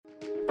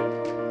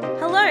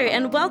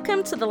and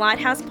welcome to the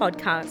Lighthouse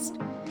Podcast.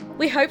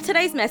 We hope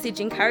today's message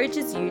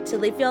encourages you to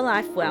live your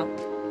life well.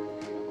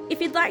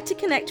 If you'd like to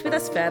connect with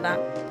us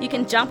further, you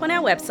can jump on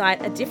our website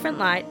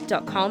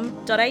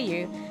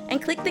adifferentlight.com.au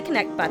and click the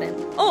connect button.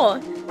 Or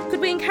could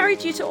we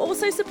encourage you to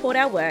also support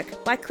our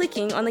work by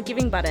clicking on the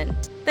giving button?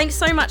 Thanks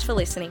so much for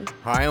listening.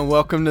 Hi and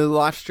welcome to the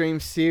Lifestream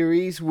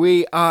Series.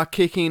 We are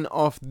kicking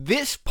off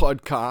this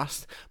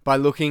podcast by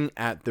looking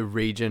at the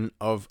region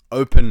of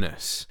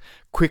openness.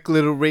 Quick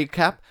little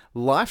recap.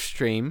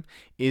 Lifestream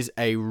is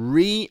a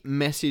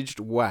re-messaged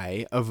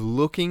way of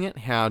looking at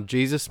how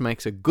Jesus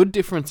makes a good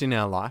difference in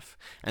our life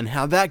and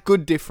how that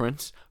good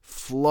difference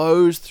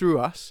flows through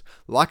us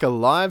like a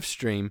live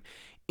stream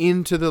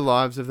into the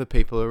lives of the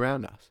people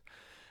around us.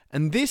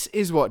 And this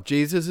is what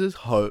Jesus'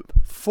 hope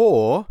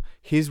for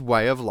his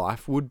way of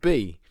life would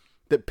be.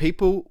 That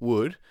people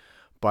would,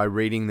 by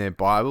reading their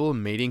Bible,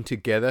 meeting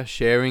together,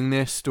 sharing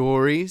their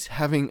stories,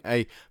 having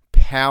a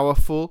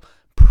powerful,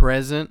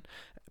 present,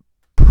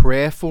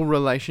 prayerful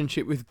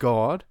relationship with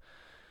God,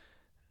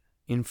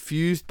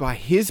 infused by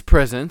his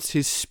presence,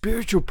 his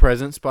spiritual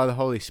presence by the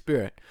Holy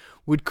Spirit,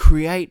 would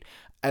create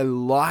a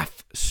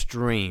life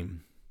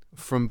stream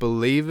from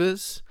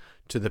believers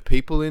to the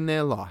people in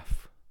their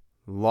life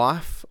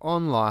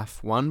on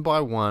life, one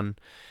by one,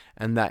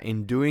 and that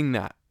in doing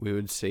that, we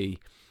would see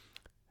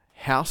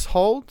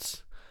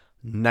households,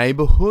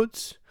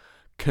 neighborhoods,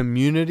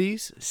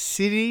 communities,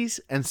 cities,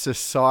 and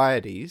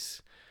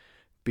societies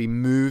be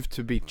moved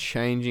to be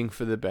changing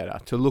for the better,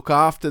 to look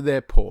after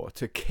their poor,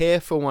 to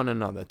care for one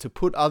another, to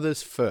put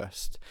others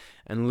first,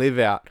 and live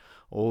out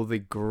all the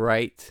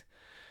great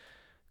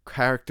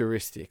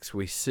characteristics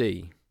we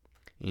see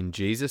in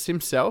Jesus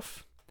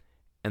himself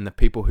and the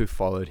people who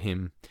followed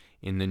him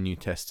in the New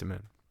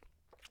Testament.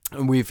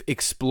 And we've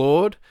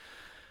explored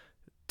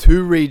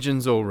two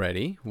regions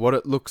already, what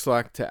it looks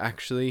like to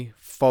actually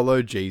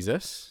follow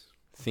Jesus,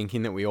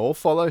 thinking that we all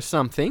follow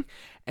something,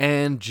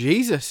 and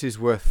Jesus is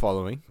worth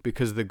following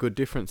because of the good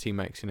difference he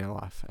makes in our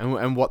life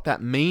and what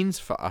that means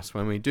for us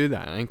when we do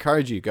that. I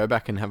encourage you, go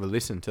back and have a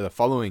listen to the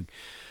following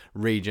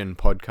region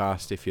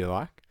podcast if you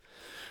like.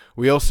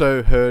 We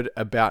also heard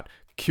about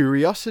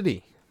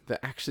curiosity,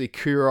 that actually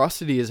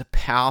curiosity is a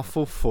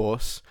powerful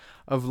force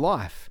of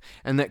life,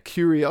 and that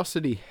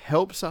curiosity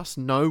helps us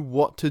know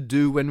what to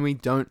do when we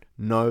don't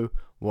know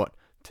what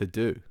to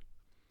do.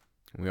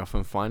 We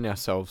often find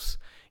ourselves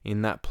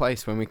in that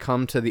place when we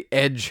come to the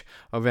edge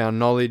of our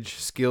knowledge,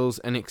 skills,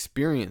 and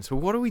experience.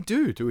 Well, what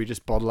do? Do we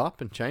just bottle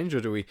up and change,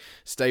 or do we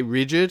stay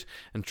rigid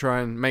and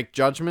try and make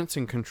judgments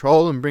and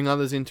control and bring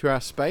others into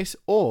our space?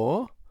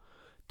 Or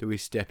do we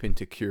step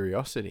into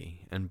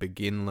curiosity and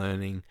begin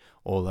learning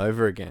all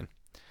over again?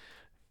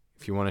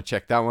 If you want to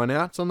check that one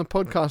out, it's on the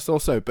podcast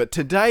also. But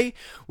today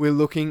we're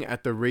looking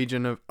at the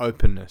region of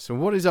openness.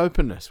 And what is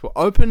openness? Well,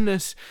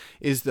 openness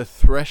is the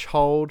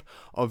threshold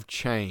of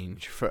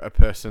change for a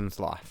person's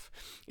life.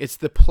 It's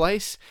the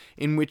place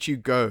in which you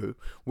go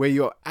where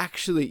your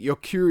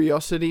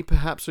curiosity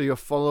perhaps, or your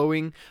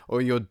following,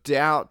 or your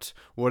doubt,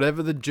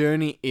 whatever the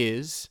journey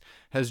is,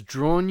 has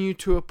drawn you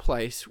to a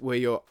place where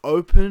you're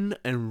open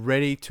and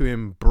ready to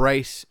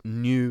embrace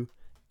new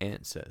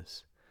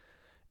answers.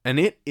 And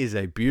it is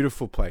a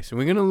beautiful place. And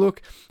we're going to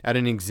look at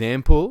an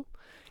example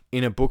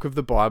in a book of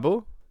the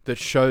Bible that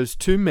shows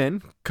two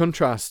men,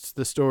 contrasts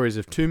the stories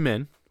of two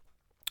men,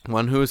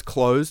 one who is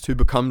closed, who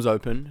becomes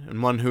open,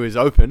 and one who is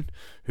open,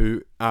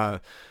 who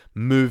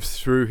moves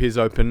through his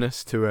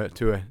openness to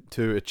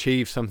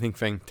achieve something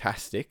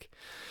fantastic.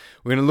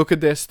 We're going to look at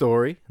their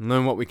story and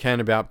learn what we can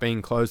about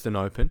being closed and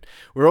open.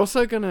 We're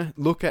also going to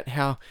look at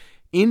how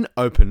in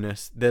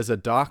openness, there's a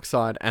dark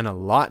side and a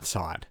light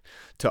side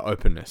to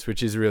openness,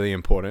 which is really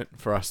important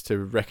for us to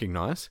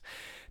recognize.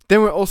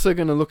 Then we're also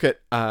going to look at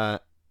a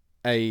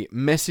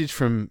message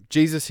from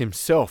Jesus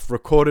himself,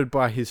 recorded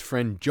by his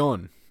friend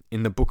John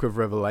in the book of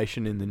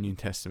Revelation in the New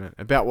Testament,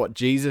 about what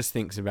Jesus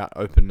thinks about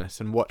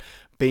openness and what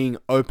being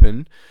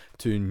open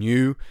to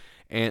new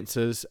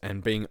answers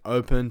and being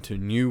open to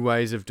new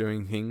ways of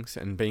doing things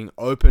and being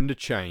open to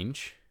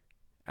change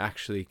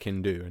actually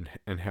can do,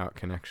 and how it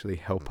can actually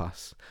help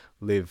us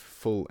live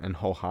full and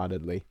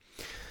wholeheartedly.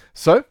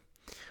 So,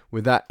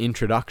 with that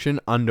introduction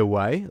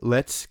underway,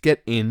 let's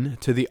get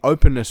into the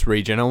openness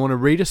region. I want to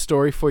read a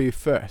story for you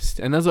first.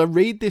 And as I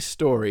read this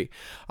story,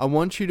 I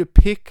want you to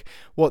pick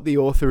what the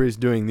author is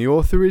doing. The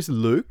author is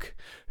Luke,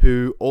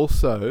 who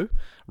also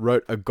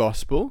wrote a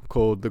gospel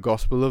called the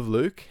Gospel of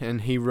Luke,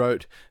 and he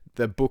wrote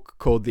the book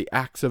called the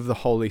Acts of the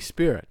Holy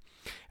Spirit.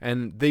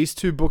 And these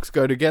two books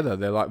go together.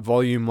 They're like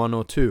volume 1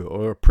 or 2,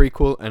 or a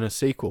prequel and a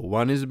sequel.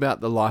 One is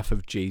about the life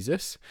of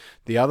Jesus.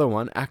 The other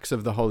one, Acts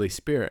of the Holy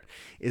Spirit,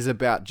 is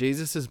about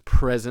Jesus'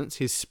 presence,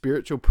 his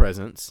spiritual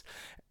presence,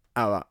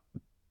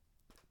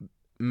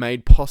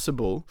 made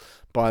possible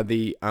by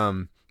the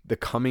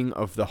coming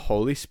of the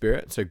Holy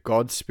Spirit. So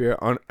God's Spirit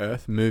on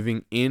earth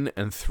moving in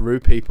and through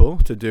people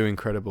to do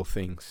incredible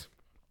things.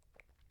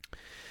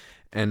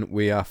 And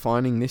we are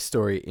finding this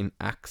story in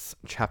Acts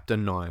chapter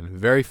 9.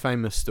 Very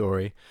famous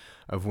story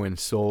of when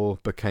Saul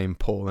became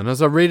Paul. And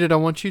as I read it, I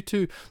want you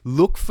to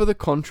look for the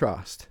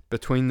contrast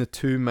between the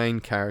two main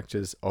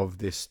characters of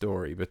this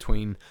story,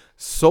 between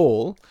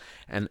Saul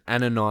and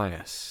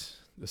Ananias.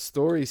 The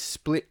story is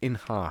split in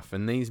half,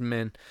 and these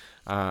men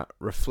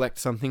reflect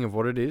something of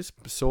what it is.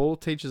 Saul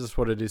teaches us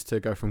what it is to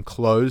go from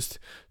closed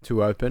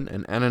to open,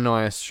 and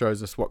Ananias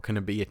shows us what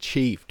can be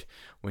achieved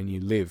when you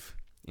live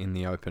in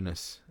the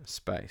openness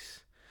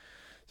space.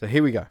 So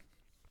here we go.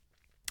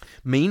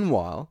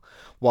 Meanwhile,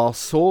 while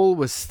Saul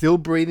was still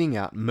breathing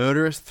out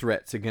murderous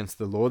threats against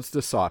the Lord's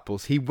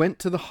disciples, he went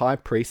to the high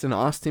priest and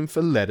asked him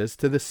for letters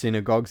to the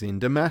synagogues in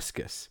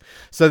Damascus,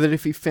 so that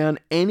if he found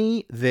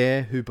any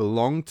there who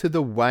belonged to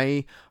the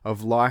way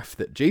of life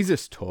that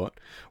Jesus taught,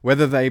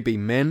 whether they be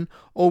men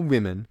or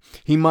women,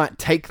 he might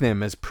take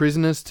them as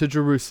prisoners to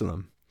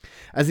Jerusalem.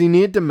 As he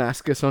neared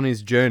Damascus on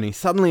his journey,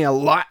 suddenly a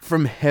light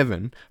from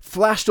heaven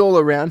flashed all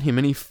around him,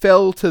 and he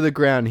fell to the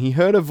ground. He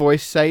heard a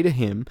voice say to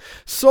him,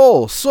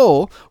 "Saul,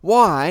 Saul,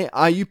 why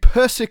are you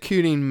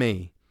persecuting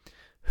me?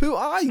 Who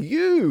are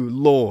you,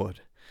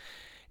 Lord?"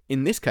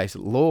 In this case,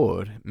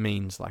 Lord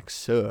means like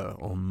sir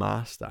or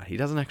master. He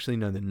doesn't actually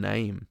know the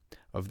name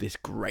of this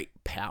great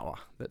power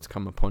that's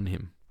come upon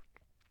him.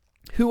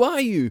 "Who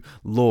are you,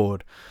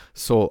 Lord?"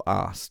 Saul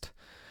asked.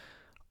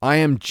 "I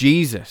am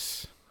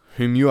Jesus,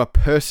 whom you are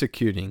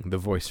persecuting," the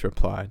voice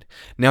replied.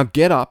 "Now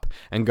get up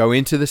and go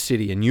into the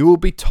city, and you will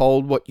be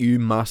told what you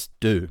must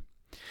do."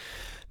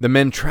 The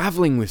men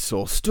traveling with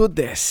Saul stood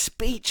there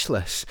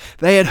speechless.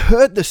 They had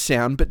heard the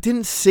sound but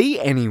didn't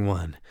see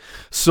anyone.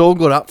 Saul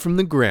got up from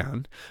the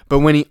ground, but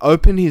when he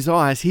opened his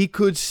eyes, he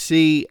could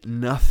see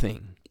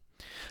nothing.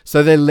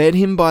 So they led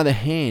him by the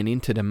hand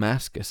into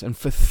Damascus, and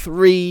for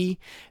 3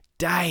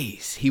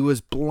 days he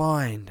was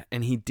blind,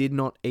 and he did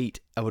not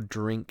eat or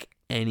drink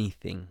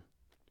anything.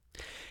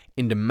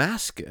 In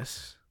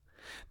Damascus,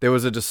 there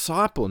was a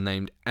disciple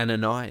named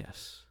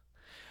Ananias,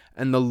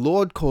 and the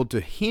Lord called to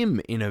him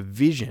in a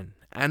vision,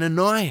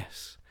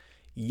 "Ananias."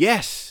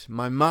 "Yes,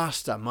 my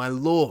master, my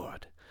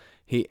Lord,"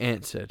 he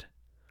answered.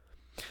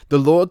 The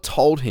Lord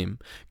told him,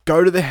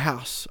 "Go to the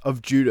house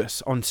of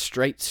Judas on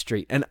Straight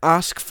Street and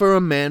ask for a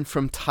man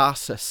from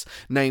Tarsus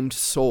named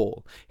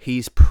Saul.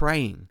 He's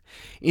praying.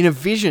 In a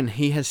vision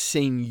he has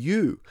seen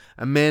you,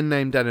 a man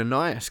named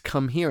Ananias,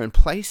 come here and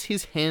place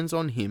his hands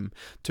on him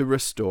to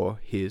restore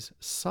his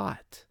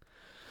sight."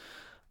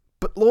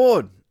 "But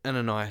Lord,"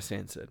 Ananias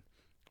answered,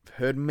 "I've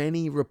heard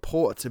many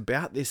reports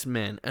about this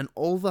man and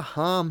all the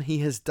harm he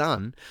has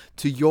done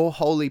to your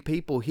holy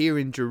people here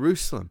in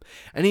Jerusalem.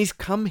 And he's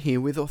come here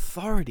with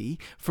authority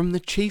from the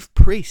chief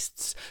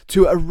priests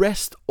to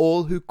arrest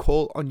all who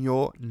call on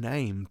your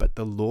name." But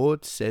the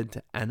Lord said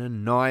to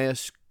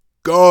Ananias,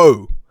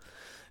 "Go!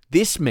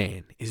 This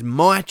man is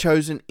my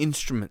chosen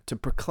instrument to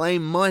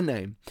proclaim my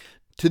name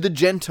to the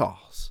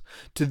Gentiles,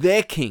 to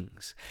their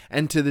kings,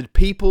 and to the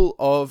people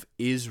of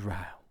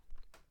Israel.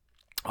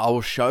 I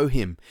will show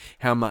him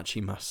how much he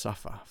must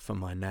suffer for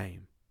my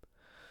name."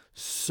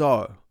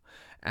 So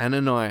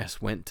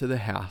Ananias went to the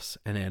house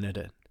and entered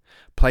it.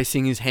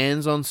 Placing his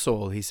hands on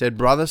Saul, he said,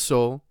 "Brother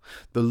Saul,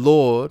 the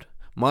Lord,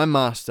 my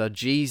master,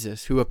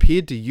 Jesus, who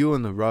appeared to you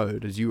on the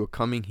road as you were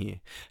coming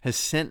here, has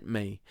sent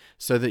me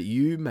so that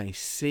you may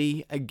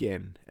see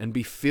again and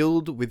be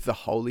filled with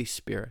the Holy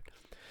Spirit."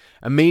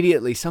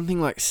 Immediately, something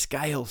like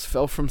scales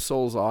fell from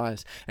Saul's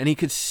eyes, and he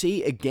could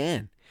see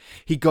again.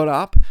 He got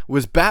up,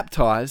 was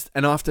baptized,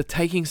 and after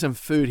taking some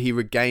food, he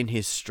regained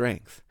his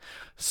strength.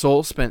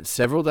 Saul spent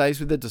several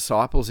days with the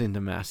disciples in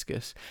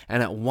Damascus,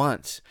 and at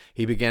once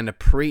he began to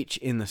preach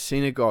in the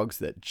synagogues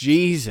that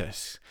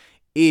Jesus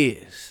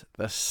is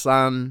the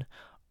Son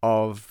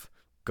of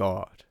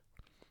God.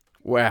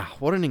 Wow,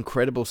 what an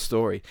incredible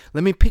story.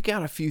 Let me pick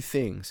out a few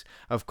things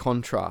of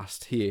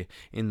contrast here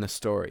in the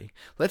story.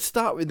 Let's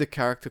start with the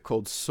character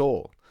called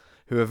Saul,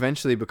 who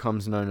eventually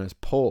becomes known as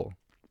Paul.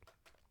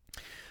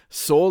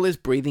 Saul is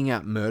breathing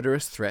out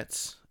murderous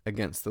threats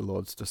against the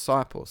Lord's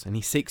disciples, and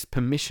he seeks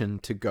permission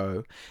to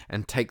go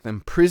and take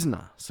them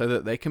prisoner so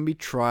that they can be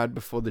tried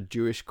before the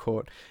Jewish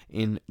court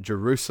in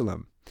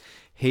Jerusalem.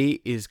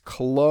 He is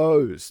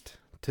closed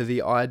to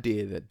the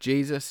idea that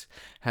Jesus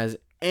has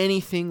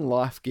anything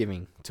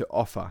life-giving to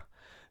offer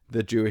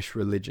the Jewish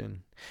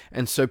religion.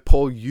 And so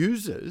Paul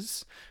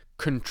uses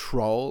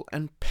control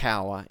and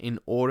power in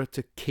order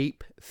to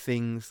keep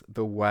things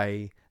the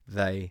way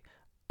they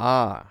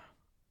are.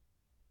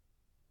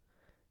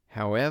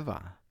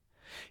 However,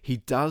 he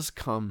does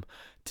come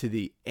to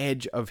the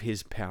edge of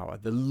his power,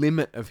 the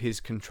limit of his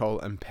control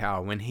and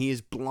power, when he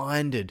is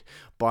blinded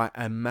by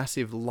a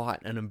massive light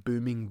and a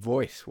booming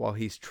voice while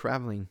he's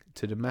traveling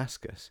to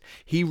Damascus.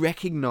 He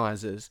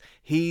recognizes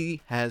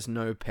he has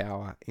no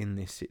power in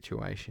this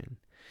situation.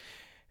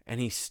 And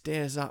he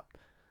stares up,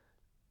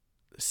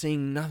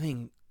 seeing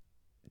nothing,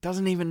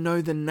 doesn't even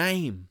know the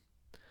name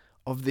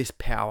of this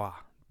power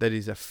that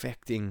is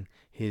affecting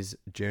his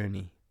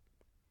journey.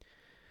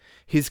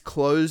 His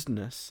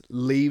closedness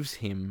leaves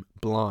him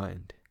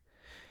blind.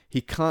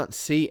 He can't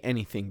see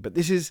anything, but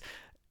this is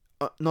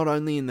not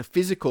only in the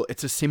physical,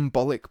 it's a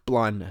symbolic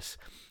blindness.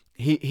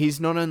 He's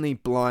not only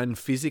blind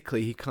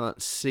physically, he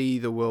can't see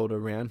the world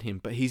around him,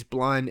 but he's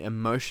blind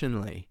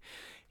emotionally.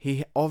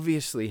 He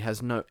obviously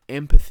has no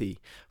empathy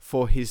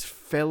for his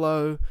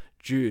fellow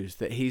Jews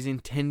that he's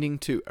intending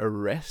to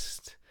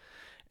arrest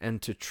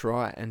and to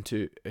try and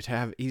to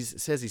have. He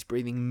says he's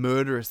breathing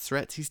murderous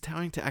threats. He's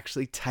trying to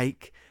actually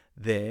take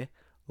their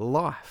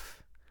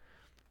life.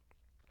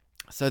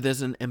 So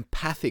there's an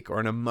empathic or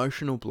an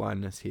emotional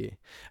blindness here,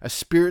 a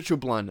spiritual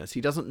blindness.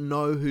 He doesn't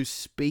know who's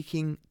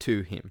speaking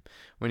to him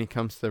when he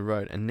comes to the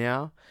road. And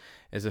now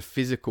there's a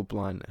physical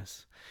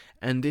blindness.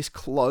 And this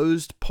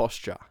closed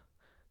posture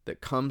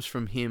that comes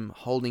from him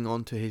holding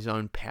on to his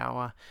own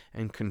power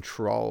and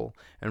control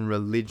and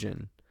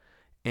religion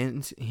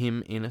ends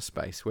him in a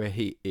space where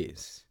he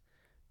is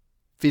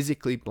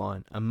physically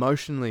blind,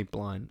 emotionally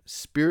blind,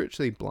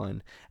 spiritually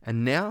blind,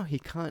 and now he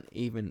can't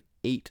even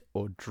eat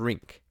or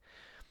drink.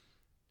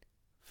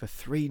 For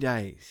 3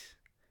 days,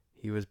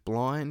 he was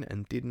blind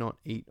and did not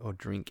eat or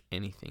drink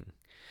anything.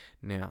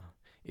 Now,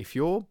 if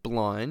you're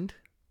blind,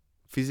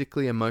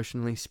 physically,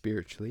 emotionally,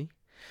 spiritually,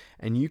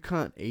 and you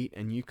can't eat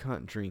and you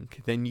can't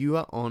drink, then you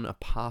are on a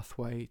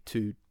pathway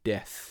to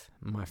death,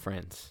 my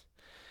friends.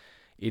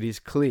 It is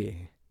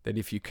clear that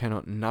if you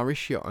cannot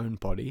nourish your own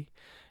body,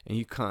 and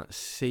you can't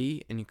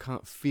see and you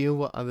can't feel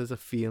what others are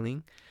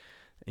feeling,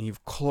 and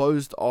you've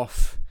closed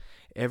off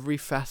every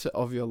facet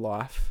of your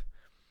life,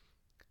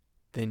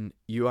 then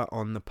you are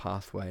on the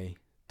pathway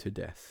to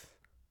death.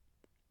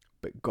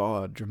 But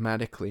God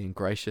dramatically and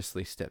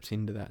graciously steps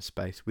into that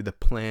space with a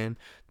plan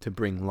to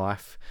bring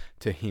life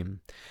to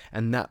him.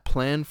 And that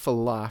plan for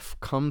life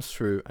comes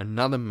through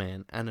another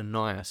man,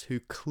 Ananias, who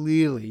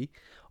clearly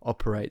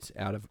operates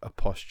out of a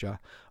posture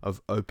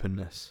of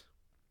openness.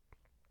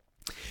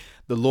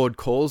 The Lord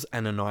calls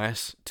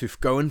Ananias to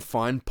go and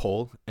find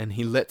Paul, and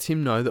he lets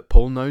him know that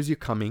Paul knows you're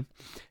coming,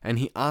 and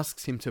he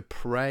asks him to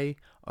pray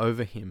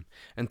over him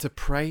and to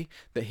pray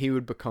that he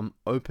would become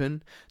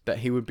open, that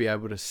he would be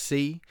able to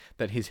see,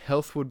 that his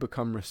health would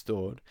become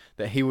restored,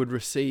 that he would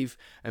receive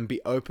and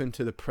be open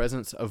to the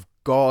presence of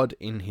God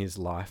in his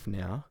life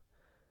now,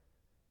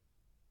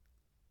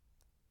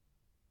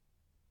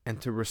 and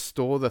to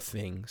restore the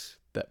things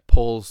that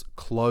Paul's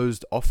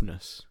closed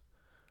offness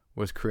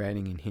was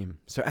creating in him.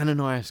 So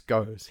Ananias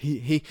goes.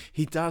 He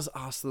does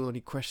ask the Lord.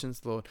 He questions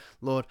the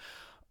Lord.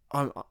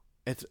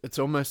 It's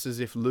almost as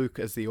if Luke,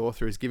 as the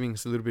author, is giving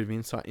us a little bit of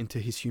insight into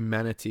his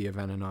humanity of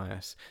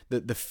Ananias,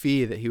 the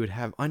fear that he would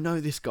have. I know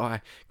this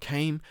guy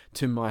came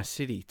to my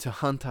city to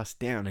hunt us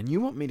down, and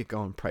you want me to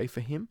go and pray for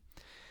him?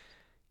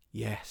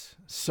 Yes.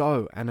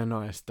 So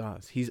Ananias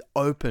does. He's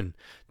open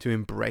to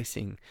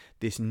embracing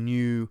this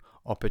new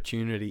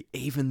opportunity,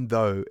 even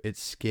though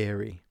it's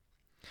scary.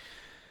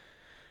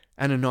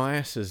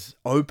 Ananias'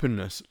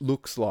 openness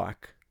looks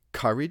like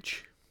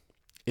courage.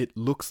 It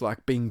looks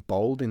like being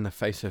bold in the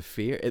face of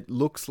fear. It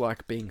looks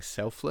like being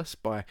selfless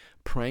by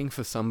praying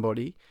for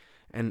somebody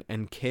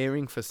and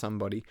caring for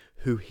somebody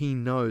who he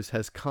knows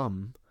has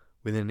come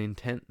with an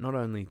intent not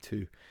only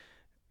to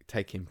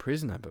take him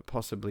prisoner, but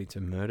possibly to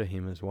murder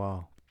him as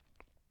well.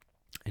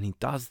 And he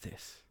does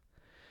this.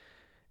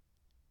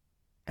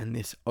 And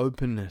this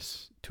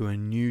openness to a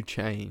new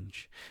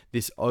change,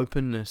 this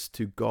openness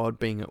to God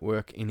being at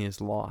work in his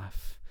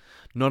life,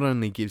 not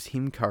only gives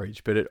him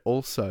courage, but it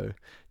also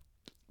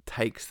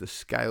takes the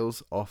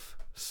scales off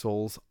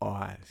Saul's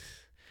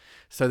eyes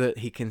so that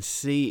he can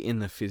see in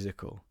the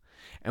physical.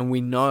 And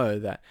we know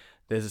that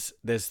there's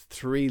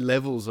 3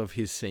 levels of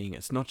his seeing.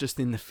 It's not just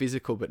in the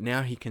physical, but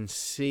now he can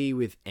see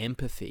with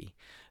empathy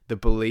the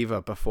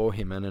believer before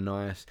him,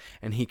 Ananias,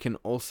 and he can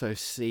also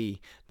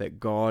see that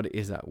God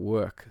is at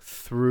work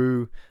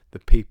through the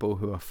people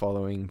who are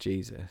following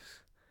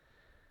Jesus.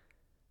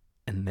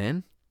 And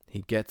then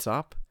he gets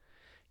up,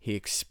 he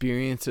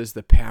experiences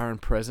the power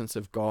and presence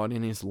of God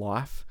in his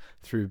life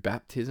through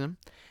baptism,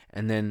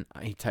 and then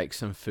he takes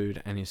some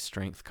food and his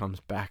strength comes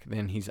back.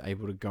 Then he's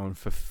able to go and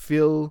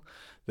fulfill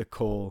the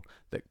call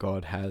that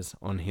God has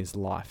on his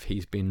life.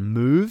 He's been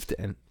moved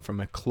and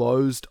from a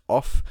closed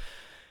off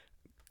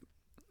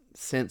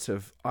sense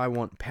of, I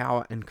want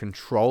power and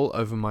control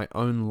over my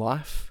own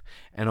life,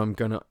 and I'm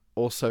going to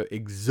also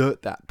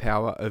exert that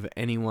power over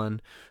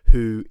anyone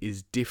who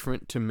is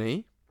different to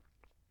me.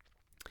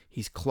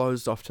 He's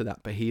closed off to that,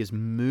 but he is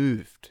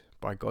moved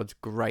by God's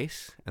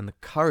grace and the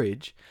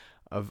courage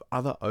of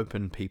other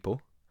open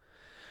people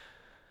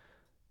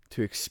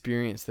to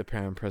experience the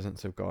power and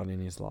presence of God in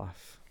his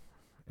life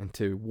and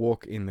to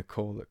walk in the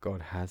call that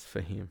God has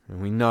for him.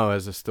 And we know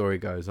as the story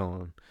goes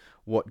on,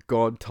 what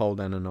God told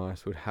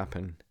Ananias would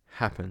happen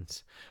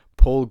happens.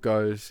 Paul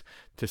goes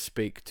to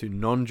speak to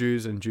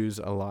non-Jews and Jews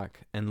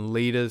alike, and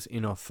leaders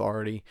in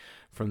authority,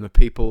 from the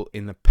people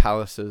in the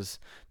palaces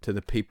to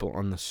the people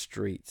on the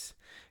streets.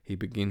 He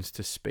begins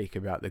to speak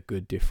about the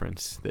good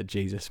difference that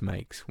Jesus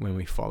makes when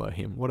we follow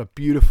him. What a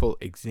beautiful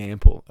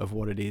example of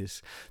what it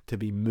is to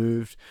be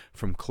moved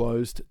from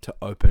closed to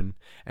open,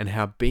 and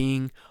how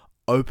being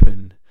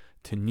open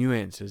to new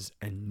answers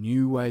and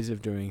new ways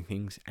of doing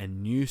things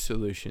and new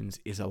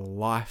solutions is a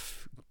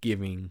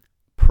life-giving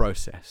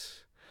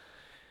process.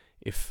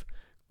 If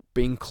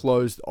being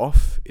closed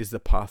off is the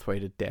pathway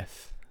to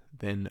death,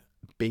 then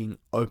being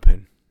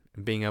open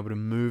and being able to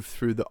move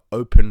through the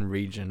open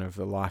region of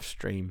the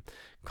Lifestream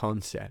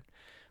concept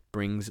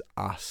brings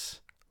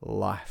us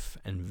life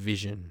and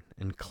vision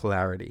and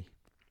clarity.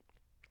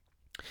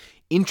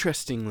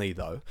 Interestingly,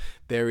 though,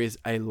 there is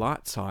a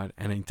light side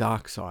and a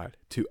dark side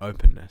to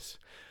openness,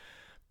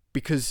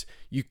 because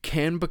you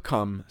can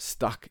become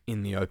stuck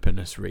in the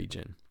openness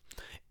region.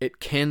 It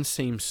can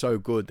seem so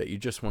good that you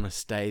just want to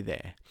stay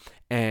there,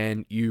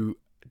 and you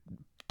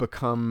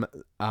become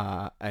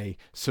a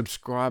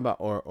subscriber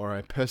or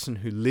a person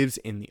who lives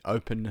in the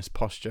openness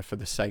posture for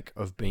the sake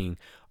of being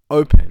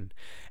open.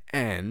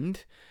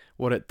 And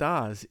what it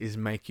does is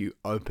make you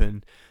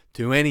open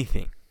to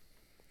anything.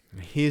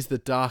 Here's the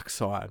dark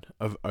side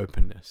of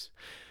openness.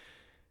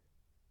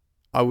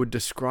 I would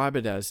describe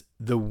it as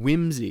the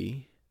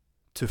whimsy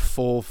to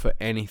fall for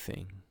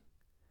anything.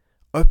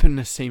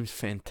 Openness seems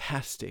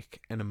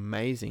fantastic and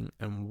amazing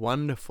and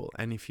wonderful,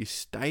 and if you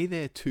stay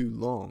there too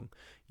long,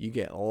 you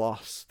get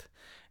lost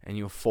and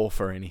you'll fall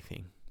for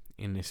anything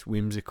in this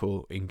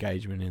whimsical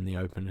engagement in the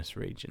openness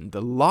region.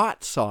 The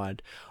light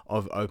side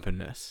of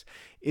openness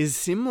is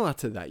similar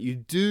to that. You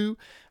do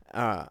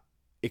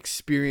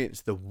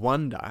experience the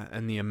wonder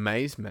and the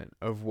amazement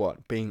of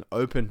what being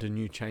open to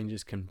new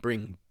changes can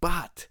bring.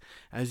 But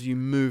as you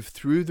move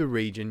through the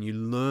region, you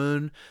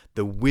learn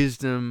the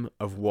wisdom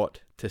of what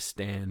to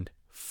stand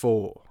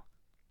for.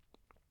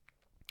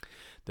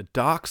 The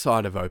dark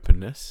side of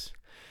openness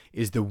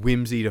is the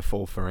whimsy to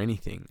fall for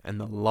anything, and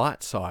the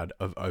light side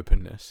of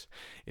openness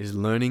is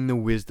learning the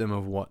wisdom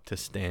of what to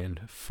stand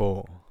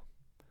for.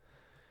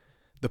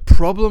 The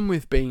problem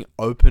with being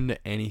open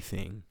to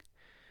anything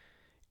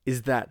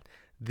is that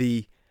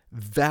the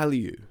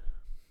value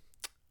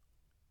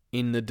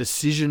in the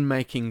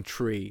decision-making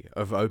tree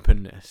of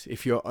openness,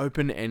 if you're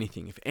open to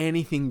anything, if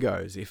anything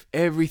goes, if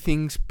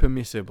everything's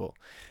permissible,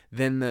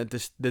 then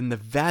the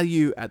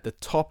value at the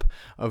top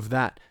of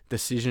that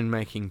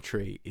decision-making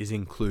tree is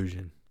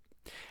inclusion.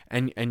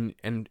 And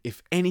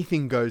if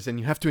anything goes, then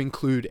you have to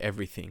include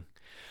everything.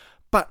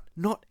 But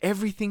not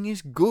everything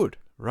is good,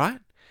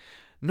 right?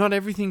 Not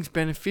everything's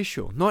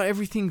beneficial. Not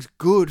everything's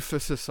good for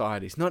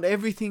societies. Not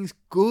everything's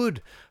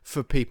good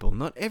for people.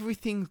 Not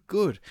everything's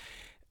good.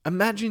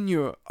 Imagine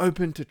you're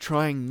open to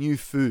trying new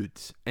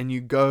foods and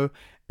you go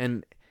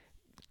and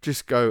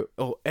just go,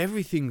 oh,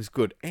 everything's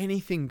good.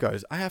 Anything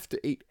goes. I have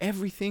to eat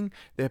everything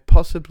there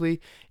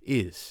possibly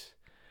is.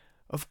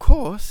 Of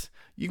course,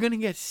 you're going to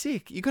get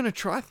sick. You're going to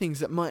try things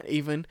that might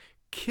even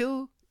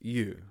kill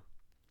you.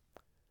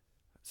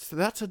 So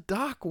that's a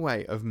dark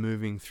way of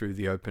moving through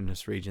the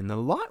openness region. The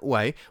light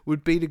way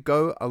would be to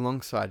go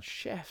alongside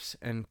chefs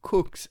and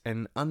cooks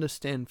and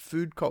understand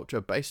food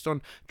culture based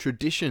on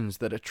traditions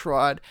that are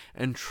tried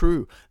and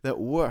true, that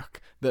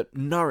work, that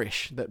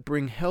nourish, that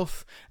bring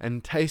health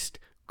and taste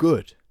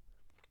good.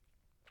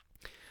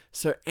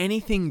 So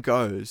anything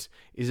goes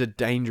is a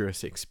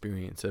dangerous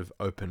experience of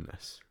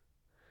openness.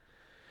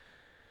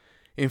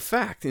 In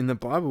fact, in the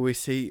Bible, we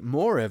see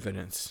more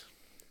evidence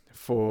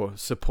for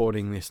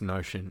supporting this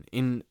notion.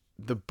 In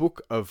the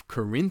book of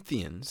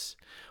Corinthians,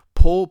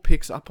 Paul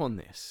picks up on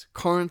this.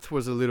 Corinth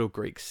was a little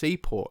Greek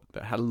seaport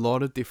that had a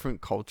lot of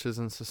different cultures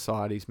and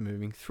societies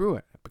moving through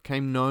it. It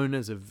became known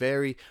as a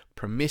very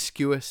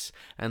promiscuous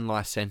and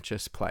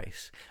licentious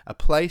place, a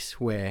place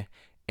where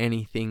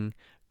anything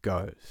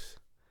goes.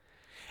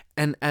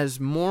 And as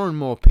more and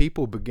more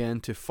people began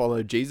to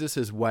follow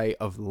Jesus' way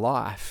of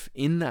life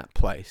in that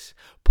place,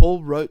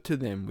 Paul wrote to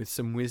them with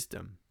some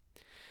wisdom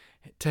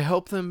to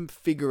help them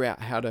figure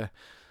out how to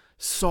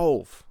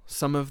solve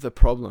some of the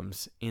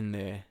problems in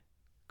their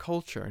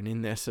culture and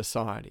in their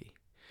society.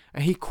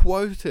 And he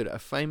quoted a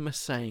famous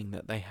saying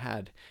that they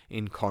had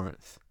in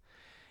Corinth.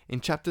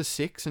 In chapter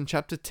 6 and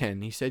chapter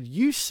 10, he said,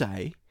 "You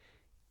say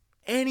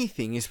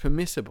anything is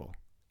permissible.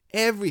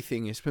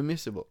 Everything is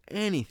permissible.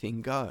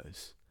 Anything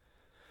goes."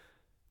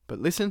 But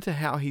listen to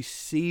how he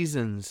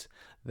seasons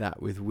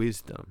that with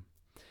wisdom.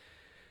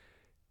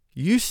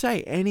 You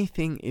say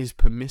anything is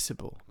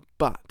permissible,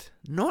 but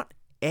not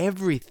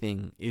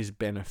everything is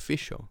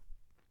beneficial.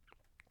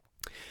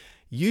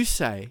 You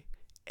say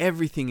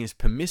everything is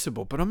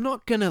permissible, but I'm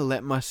not going to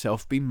let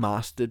myself be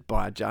mastered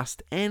by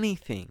just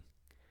anything.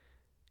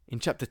 In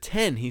chapter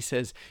 10, he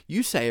says,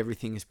 you say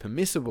everything is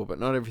permissible, but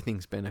not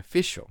everything's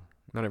beneficial.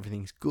 Not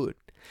everything's good.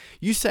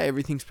 You say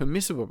everything's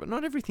permissible, but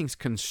not everything's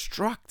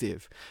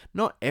constructive.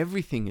 Not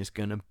everything is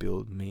going to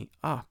build me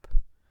up.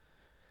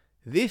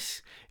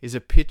 This is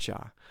a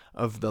picture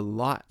of the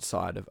light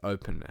side of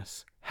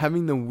openness,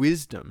 having the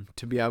wisdom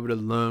to be able to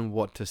learn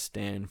what to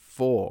stand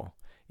for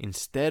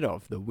instead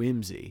of the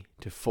whimsy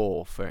to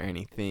fall for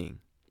anything.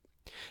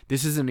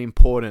 This is an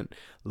important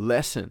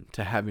lesson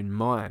to have in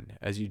mind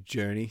as you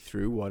journey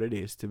through what it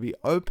is to be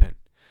open.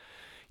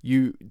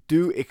 You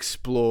do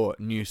explore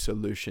new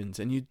solutions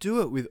and you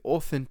do it with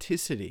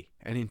authenticity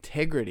and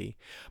integrity,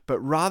 but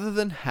rather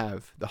than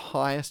have the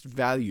highest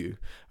value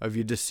of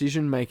your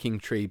decision-making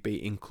tree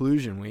be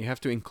inclusion, where you have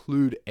to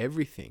include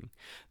everything,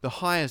 the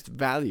highest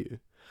value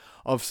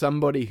of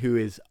somebody who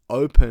is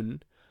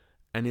open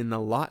and in the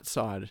light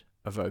side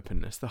of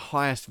openness. The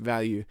highest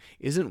value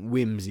isn't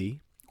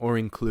whimsy or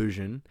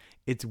inclusion,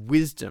 it's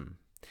wisdom.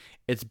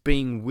 It's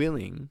being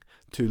willing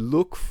to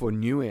look for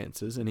new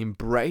answers and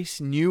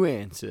embrace new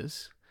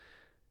answers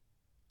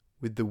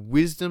with the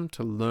wisdom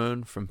to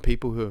learn from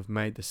people who have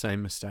made the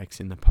same mistakes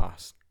in the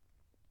past.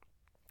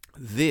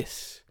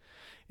 This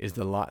is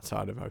the light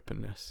side of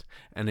openness,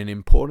 and an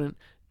important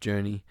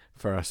journey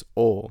for us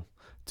all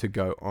to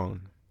go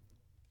on.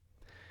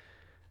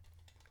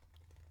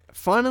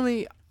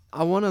 Finally,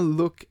 I want to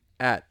look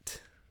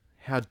at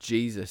how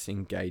Jesus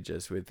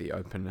engages with the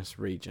openness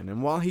region.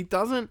 And while he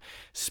doesn't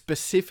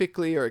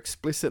specifically or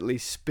explicitly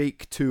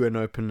speak to an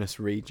openness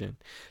region,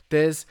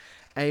 there's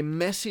a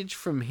message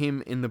from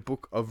him in the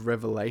book of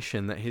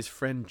Revelation that his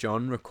friend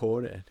John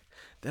recorded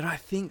that I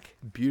think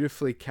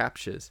beautifully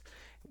captures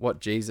what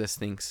Jesus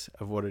thinks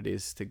of what it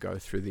is to go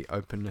through the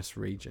openness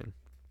region.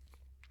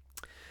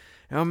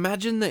 Now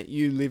imagine that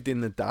you lived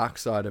in the dark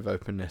side of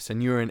openness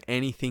and you're an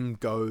anything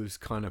goes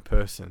kind of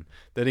person,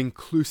 that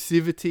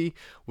inclusivity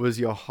was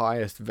your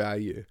highest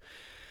value.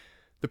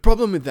 The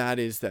problem with that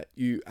is that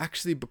you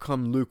actually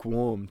become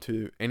lukewarm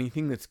to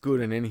anything that's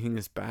good and anything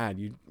that's bad.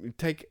 You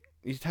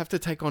have to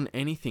take on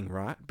anything,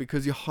 right?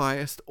 Because your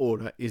highest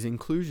order is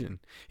inclusion.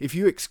 If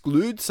you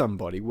exclude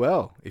somebody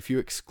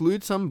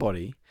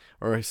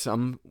or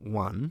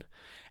someone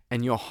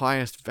and your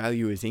highest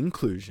value is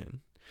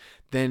inclusion,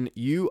 then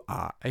you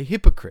are a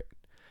hypocrite.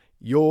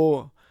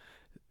 Your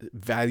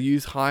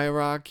values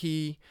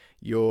hierarchy,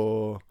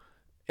 your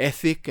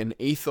ethic and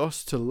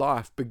ethos to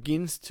life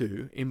begins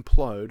to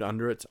implode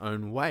under its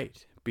own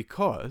weight,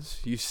 because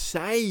you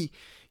say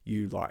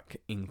you like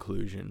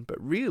inclusion,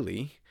 but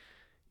really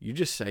you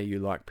just say you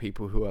like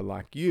people who are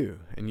like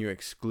you, and you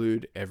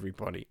exclude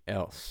everybody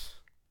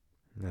else.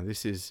 Now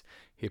this is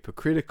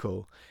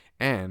hypocritical,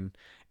 and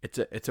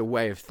it's a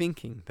way of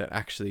thinking that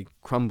actually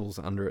crumbles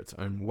under its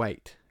own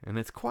weight. And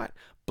it's quite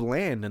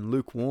bland and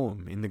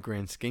lukewarm in the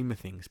grand scheme of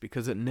things,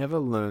 because it never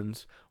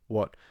learns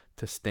what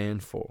to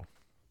stand for.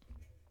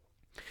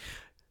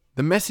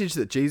 The message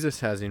that Jesus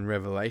has in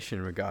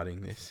Revelation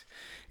regarding this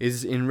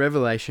is in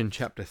Revelation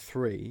chapter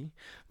 3,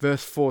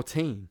 verse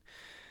 14.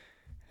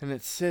 And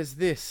it says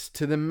this: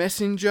 "To the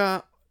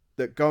messenger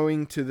that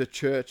going to the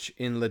church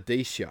in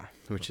Laodicea,"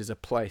 which is a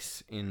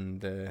place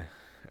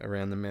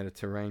around the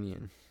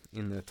Mediterranean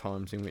in the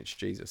times in which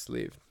Jesus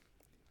lived.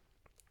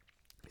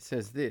 It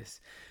says this: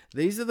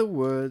 "These are the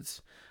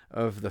words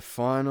of the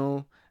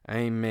final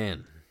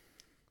Amen,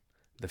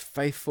 the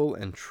faithful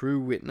and true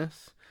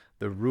witness,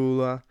 the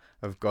ruler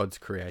of God's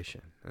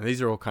creation." And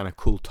these are all kind of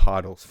cool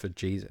titles for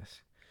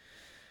Jesus.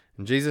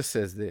 And Jesus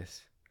says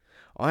this: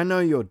 "I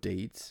know your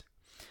deeds,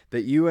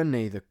 that you are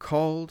neither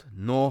cold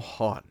nor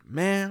hot.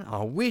 Man,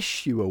 I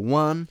wish you were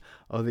one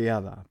or the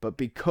other. But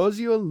because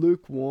you are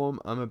lukewarm,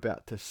 I'm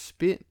about to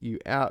spit you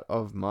out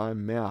of my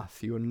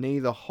mouth. You are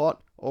neither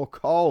hot or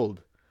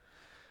cold."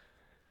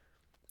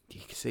 Do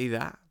you see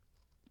that?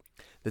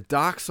 The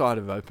dark side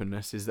of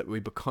openness is that we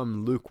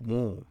become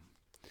lukewarm.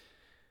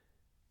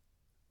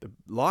 The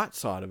light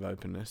side of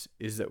openness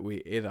is that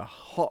we're either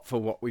hot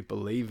for what we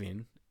believe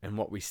in and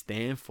what we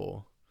stand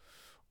for,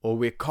 or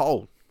we're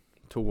cold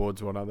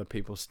towards what other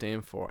people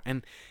stand for.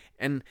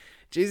 And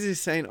Jesus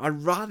is saying,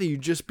 I'd rather you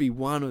just be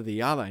one or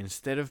the other,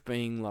 instead of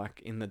being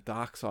like in the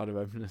dark side of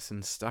openness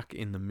and stuck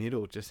in the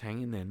middle, just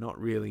hanging there,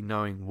 not really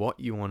knowing what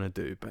you want to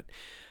do. But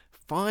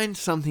find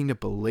something to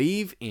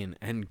believe in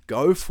and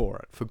go for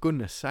it, for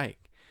goodness sake.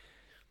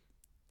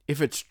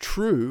 If it's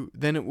true,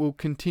 then it will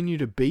continue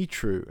to be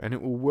true and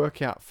it will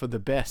work out for the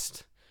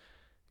best.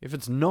 If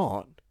it's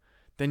not,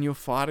 then you'll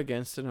fight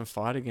against it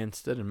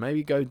and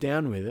maybe go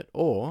down with it,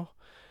 or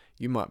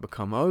you might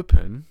become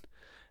open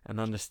and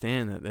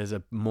understand that there's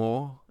a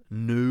more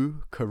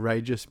new,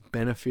 courageous,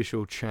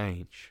 beneficial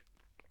change.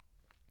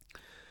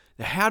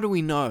 Now, how do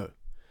we know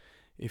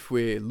if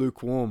we're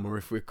lukewarm or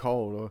if we're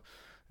cold or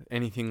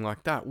anything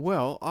like that?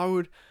 Well, I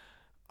would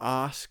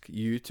ask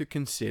you to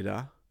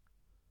consider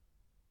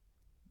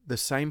the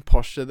same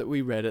posture that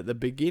we read at the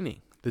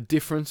beginning, the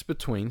difference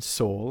between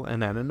Saul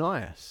and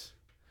Ananias.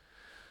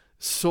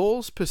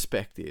 Saul's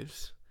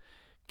perspectives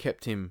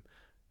kept him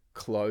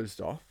closed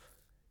off.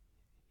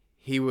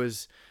 He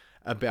was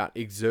about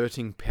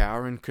exerting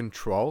power and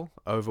control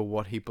over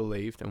what he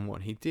believed and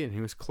what he did.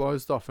 He was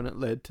closed off, and it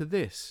led to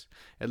this.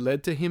 It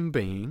led to him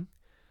being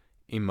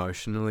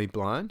emotionally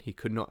blind. He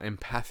could not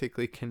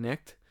empathically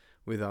connect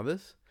with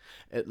others.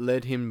 It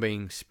led him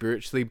being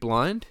spiritually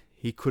blind.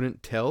 He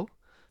couldn't tell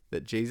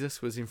that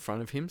Jesus was in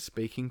front of him,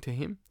 speaking to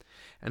him.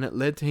 And it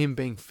led to him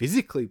being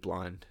physically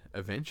blind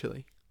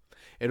eventually.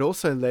 It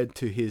also led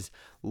to his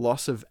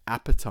loss of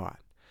appetite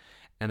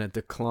and a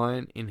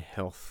decline in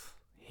health.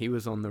 He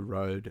was on the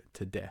road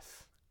to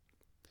death.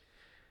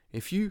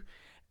 If you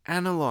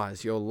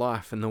analyze your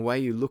life and the way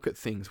you look at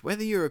things,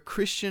 whether you're a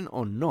Christian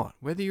or not,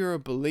 whether you're a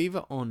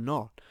believer or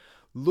not,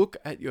 look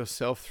at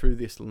yourself through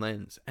this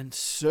lens and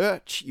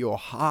search your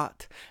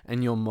heart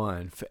and your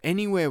mind for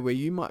anywhere where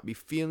you might be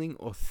feeling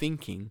or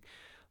thinking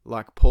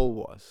like Paul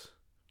was.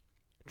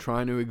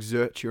 trying to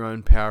exert your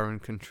own power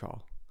and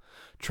control,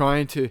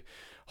 trying to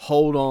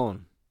hold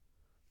on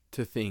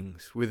to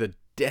things with a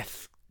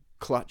death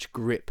clutch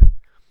grip,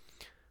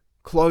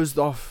 closed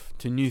off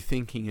to new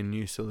thinking and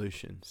new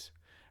solutions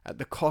at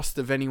the cost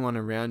of anyone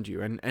around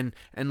you,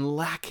 and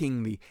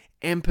lacking the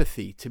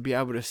empathy to be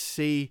able to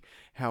see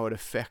how it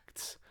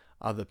affects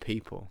other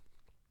people.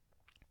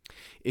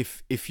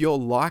 If you're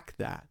like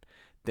that,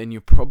 then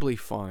you'll probably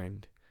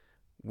find,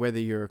 whether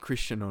you're a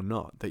Christian or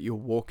not, that you're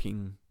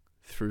walking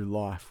through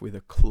life with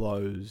a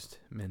closed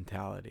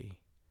mentality.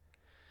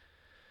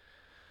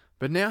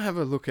 But now have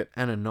a look at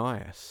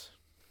Ananias.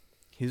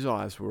 His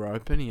eyes were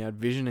open. He had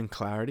vision and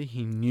clarity.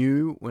 He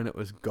knew when it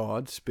was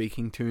God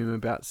speaking to him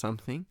about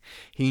something.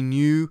 He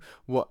knew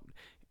what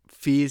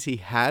fears he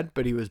had,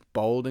 but he was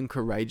bold and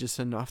courageous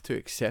enough to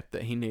accept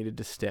that he needed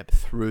to step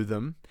through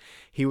them.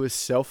 He was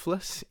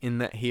selfless in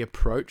that he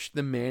approached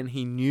the man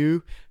he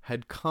knew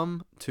had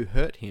come to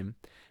hurt him,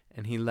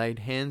 and he laid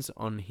hands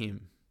on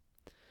him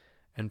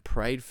and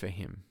prayed for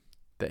him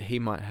that he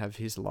might have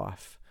his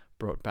life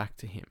brought back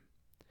to him.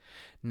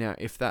 Now,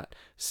 if that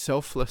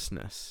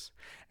selflessness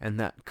and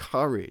that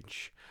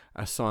courage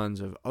are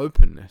signs of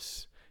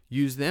openness,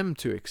 use them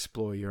to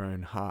explore your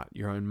own heart,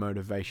 your own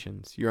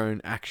motivations, your own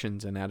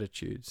actions and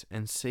attitudes,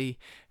 and see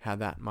how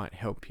that might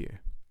help you.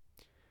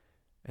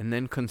 And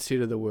then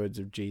consider the words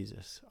of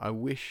Jesus. I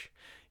wish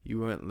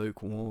you weren't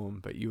lukewarm,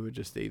 but you were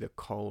just either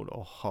cold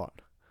or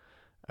hot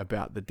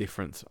about the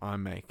difference I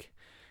make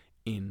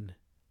in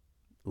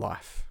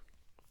life.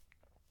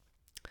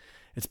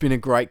 It's been a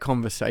great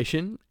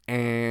conversation,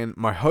 and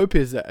my hope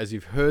is that as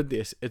you've heard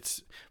this,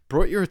 it's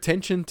brought your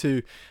attention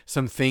to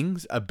some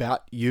things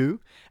about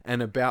you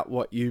and about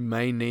what you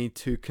may need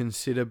to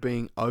consider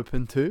being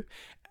open to,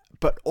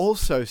 but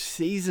also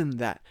season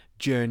that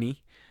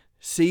journey,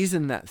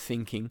 season that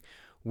thinking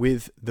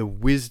with the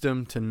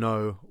wisdom to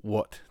know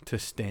what to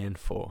stand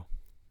for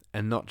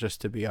and not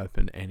just to be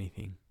open to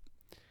anything.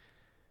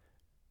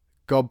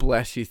 God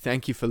bless you.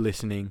 Thank you for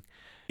listening.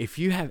 If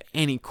you have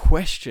any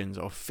questions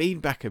or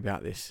feedback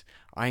about this,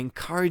 I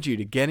encourage you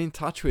to get in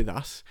touch with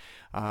us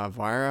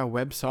via our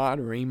website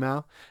or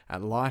email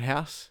at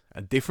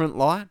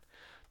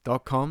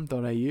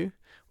lighthouse.com.au.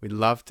 We'd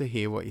love to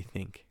hear what you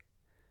think.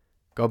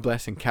 God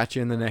bless, and catch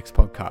you in the next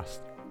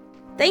podcast.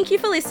 Thank you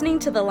for listening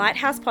to the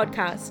Lighthouse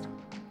Podcast.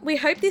 We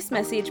hope this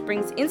message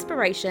brings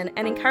inspiration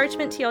and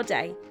encouragement to your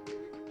day.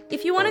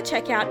 If you want to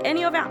check out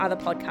any of our other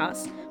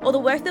podcasts or the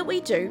work that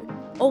we do,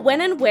 or when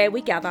and where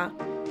we gather,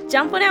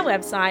 jump on our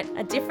website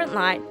at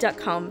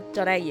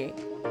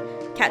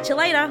differentlight.com.au. Catch you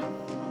later.